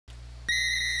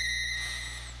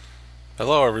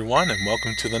Hello everyone and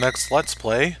welcome to the next Let's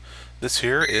Play. This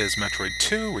here is Metroid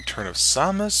II, Return of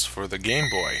Samus for the Game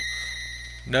Boy.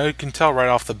 Now you can tell right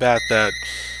off the bat that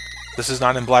this is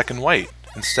not in black and white.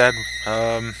 Instead,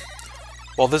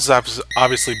 well, this is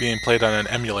obviously being played on an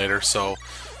emulator, so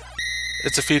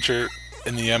it's a feature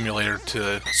in the emulator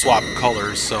to swap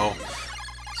colors, so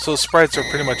sprites are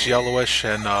pretty much yellowish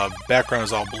and background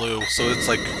is all blue, so it's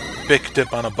like Big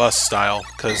Dip on a Bus style,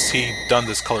 because he done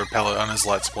this color palette on his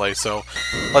Let's Play, so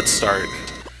let's start.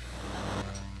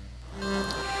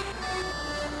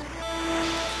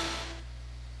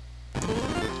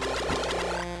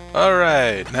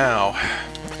 Alright, now,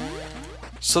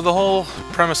 so the whole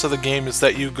premise of the game is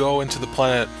that you go into the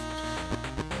planet,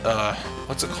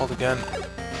 what's it called again?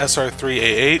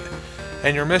 SR3A8,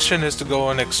 and your mission is to go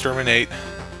and exterminate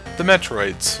the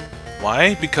Metroids.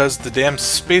 Why? Because the damn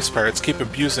space pirates keep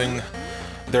abusing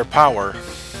their power.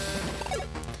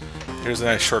 Here's a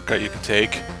nice shortcut you can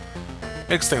take.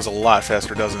 Makes things a lot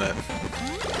faster, doesn't it?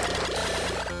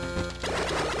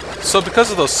 So because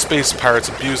of those space pirates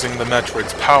abusing the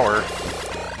Metroids' power,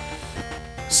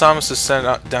 Samus is sent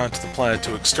out down to the planet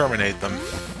to exterminate them.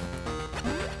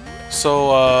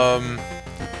 So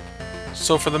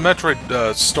for the Metroid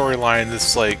storyline,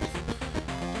 this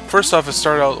first off, it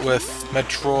started out with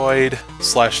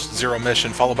Metroid/Zero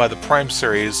Mission, followed by the Prime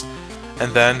series,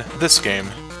 and then this game.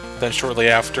 Then shortly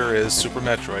after is Super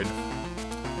Metroid.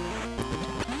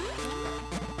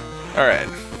 Alright.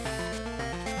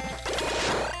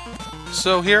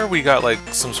 So here we got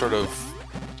some sort of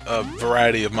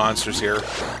variety of monsters here.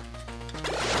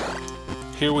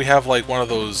 Here we have one of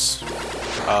those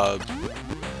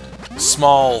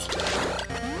small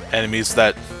enemies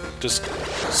that just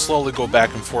slowly go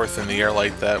back and forth in the air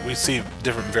like that. We see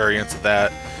different variants of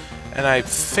that. And I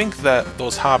think that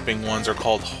those hopping ones are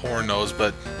called Hornos,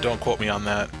 but don't quote me on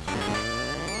that.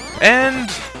 And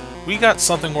we got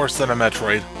something worse than a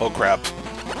Metroid. Oh crap.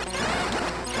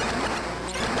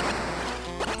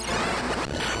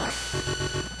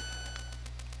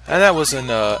 And that was an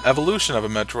evolution of a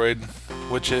Metroid,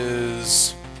 which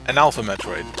is an Alpha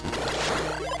Metroid.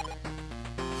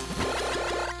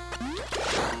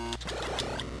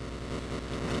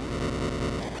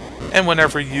 And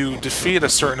whenever you defeat a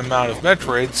certain amount of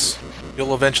Metroids,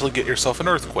 you'll eventually get yourself an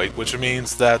earthquake, which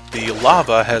means that the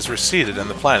lava has receded in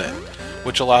the planet,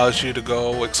 which allows you to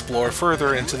go explore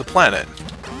further into the planet.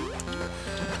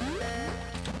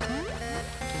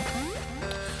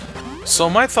 So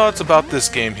my thoughts about this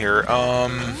game here,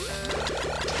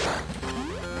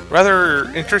 rather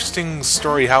interesting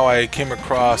story how I came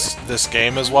across this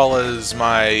game, as well as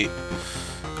my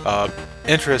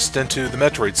interest into the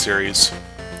Metroid series.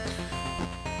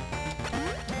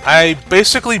 I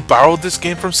basically borrowed this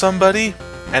game from somebody,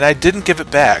 and I didn't give it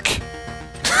back.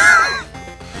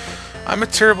 I'm a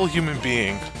terrible human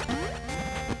being.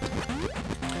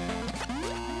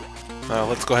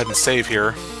 Let's go ahead and save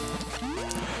here.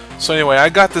 So anyway, I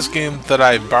got this game that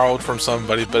I borrowed from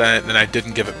somebody, but then I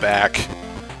didn't give it back.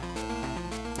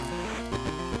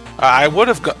 I would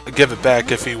have give it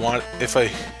back if whoever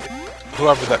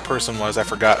that person was, I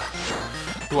forgot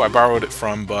who I borrowed it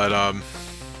from, but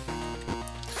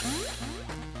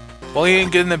well, he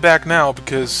ain't getting it back now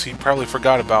because he probably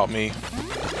forgot about me.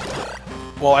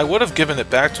 Well, I would have given it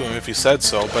back to him if he said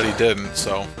so, but he didn't,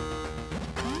 so.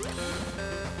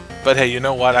 But hey, you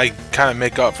know what? I kind of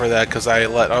make up for that because I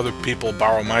let other people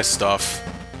borrow my stuff.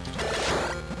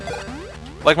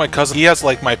 Like my cousin, he has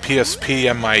my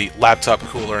PSP and my laptop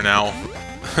cooler now.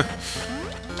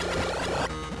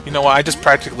 You know what? I just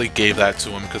practically gave that to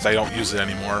him because I don't use it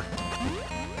anymore.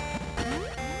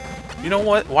 You know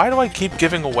what? Why do I keep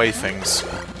giving away things?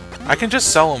 I can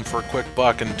just sell them for a quick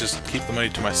buck and just keep the money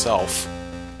to myself.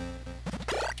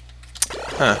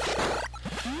 Huh.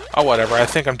 Oh, whatever. I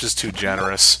think I'm just too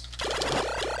generous.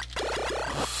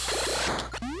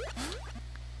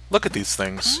 Look at these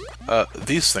things.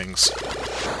 These things.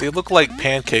 They look like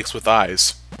pancakes with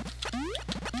eyes.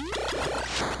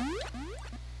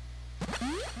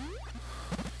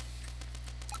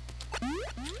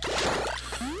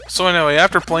 So anyway,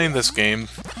 after playing this game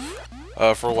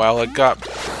for a while, it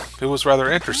was rather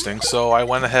interesting. So I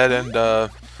went ahead and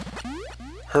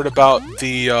heard about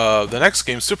the next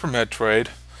game, Super Metroid,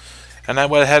 and I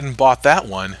went ahead and bought that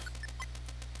one.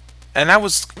 And I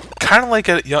was kind of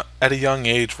at a young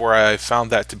age where I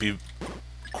found that to be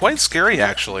quite scary,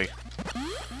 actually,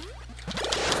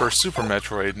 for Super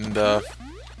Metroid. And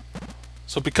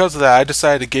so because of that, I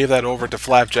decided to give that over to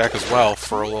Flapjack as well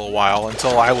for a little while,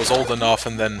 until I was old enough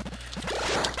and then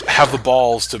have the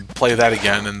balls to play that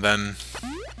again, and then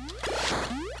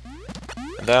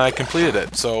I completed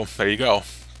it. So there you go.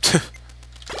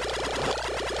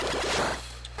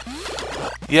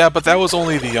 Yeah, but that was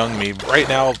only the young me. Right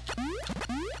now,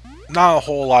 not a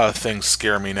whole lot of things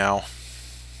scare me now.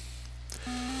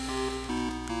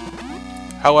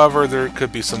 However, there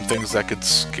could be some things that could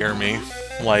scare me.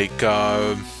 Like,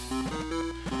 I'm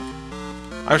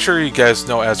sure you guys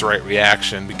know Azurite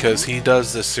Reaction, because he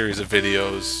does this series of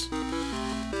videos.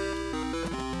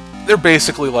 They're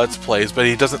basically Let's Plays, but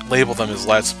he doesn't label them as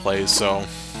Let's Plays, so...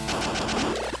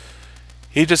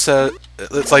 He just says...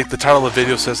 It's like the title of the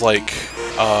video says, like,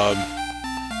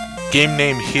 game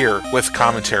name here with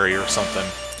commentary or something.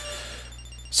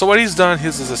 So what he's done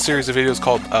is a series of videos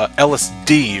called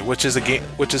LSD, which is a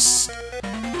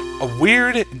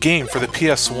weird game for the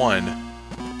PS1.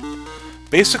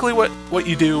 Basically what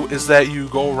you do is that you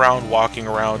go around walking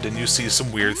around and you see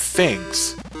some weird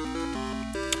things.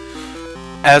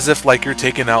 As if like you're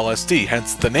taking LSD,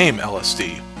 hence the name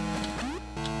LSD.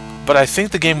 But I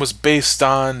think the game was based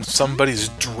on somebody's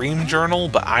dream journal,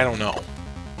 but I don't know.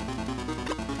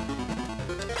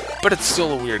 But it's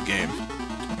still a weird game.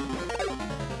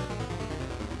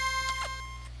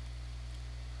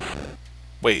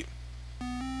 Wait.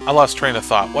 I lost train of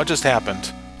thought. What just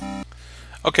happened?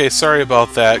 Okay, sorry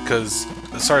about that,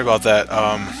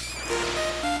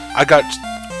 I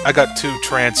got too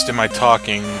tranced in my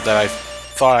talking that I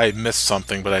thought I missed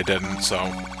something, but I didn't, so...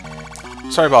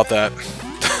 Sorry about that.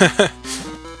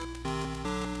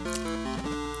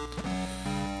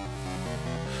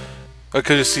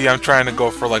 Because you see, I'm trying to go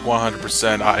for like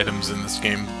 100% items in this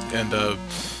game, and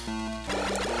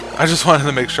I just wanted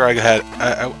to make sure I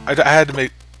had to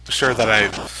make sure that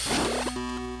I've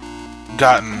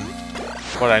gotten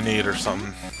what I need or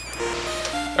something.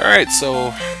 Alright,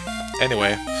 so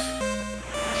anyway.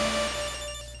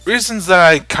 Reasons that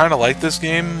I kinda like this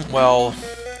game, well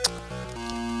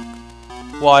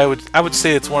I would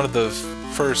say it's one of the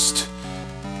first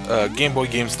Game Boy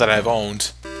games that I've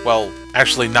owned. Well,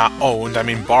 actually not owned, I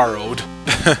mean borrowed.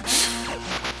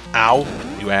 Ow,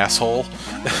 you asshole.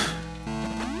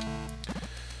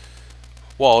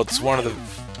 Well, it's one of the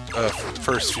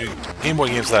first few Game Boy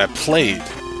games that I played,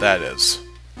 that is.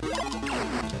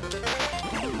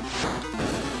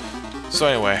 So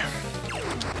anyway,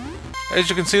 as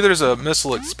you can see, there's a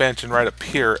missile expansion right up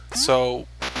here, so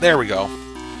there we go.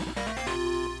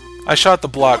 I shot the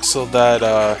block so that,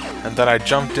 and then I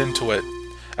jumped into it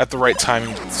at the right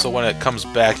timing, so when it comes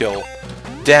back it'll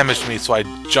damage me, so I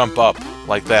jump up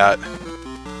like that.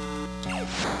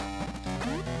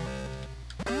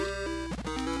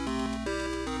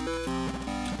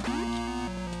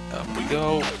 Up we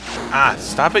go. Ah,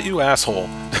 stop it, you asshole.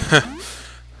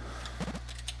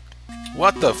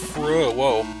 What the fru?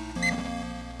 Whoa.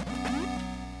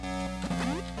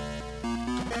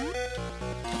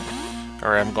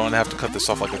 Alright, I'm going to have to cut this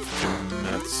off like a few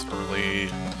minutes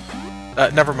early.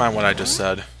 Never mind what I just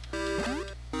said.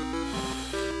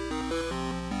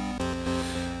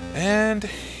 And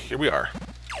here we are.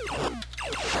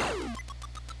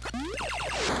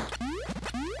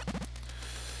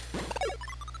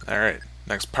 Alright,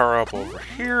 next power up over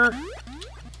here.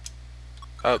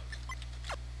 Oh,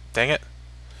 dang it.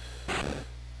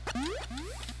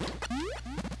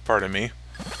 Pardon me.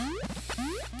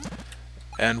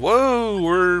 And whoa,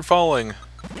 we're falling.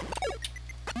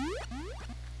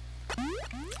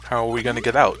 How are we gonna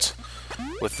get out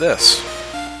with this?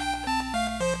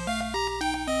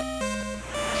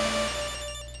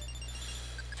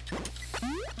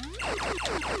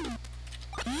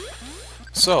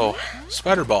 So,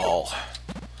 spider ball.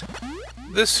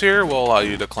 This here will allow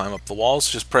you to climb up the walls.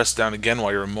 Just press down again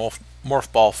while you're in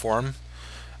morph ball form,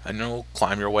 and you'll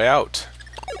climb your way out.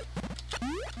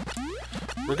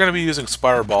 We're going to be using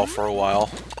spider ball for a while.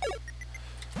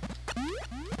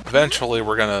 Eventually,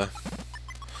 we're going to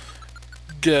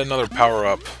get another power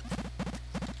up.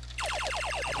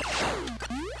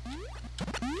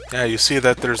 Yeah, you see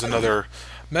that there's another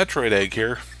Metroid egg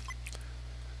here,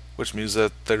 which means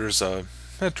that there's a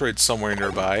Metroid somewhere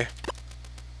nearby.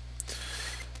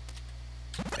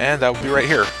 And that would be right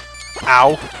here.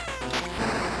 Ow!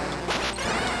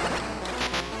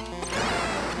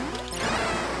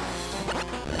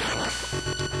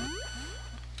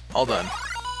 All done.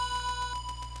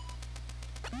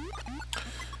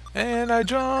 And I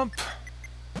jump!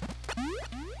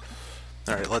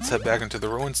 Alright, let's head back into the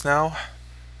ruins now.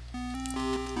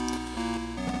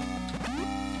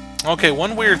 Okay,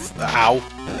 one weird... Ow!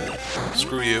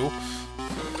 Screw you.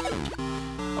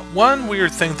 One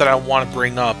weird thing that I want to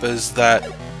bring up is that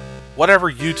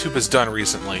whatever YouTube has done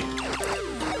recently,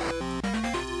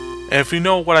 and if you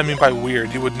know what I mean by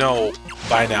weird, you would know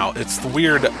by now. It's the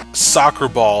weird soccer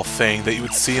ball thing that you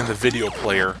would see in the video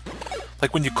player.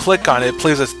 Like when you click on it, it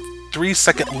plays a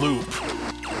 3-second loop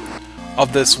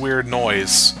of this weird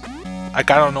noise. Like,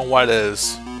 I don't know what it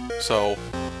is. So...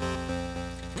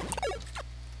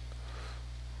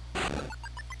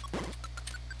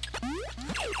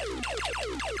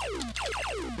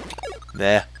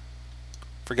 Nah.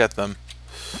 Forget them.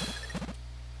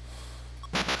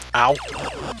 Ow.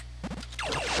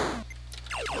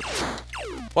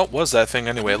 What was that thing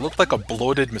anyway? It looked like a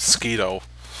bloated mosquito.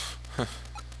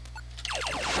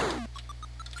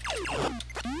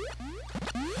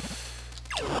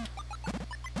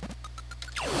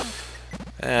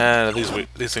 And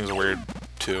these things are weird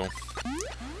too.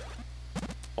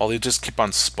 Well, they just keep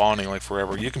on spawning like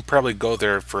forever. You can probably go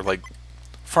there for like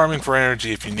farming for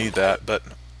energy if you need that, but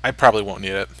I probably won't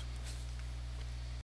need it.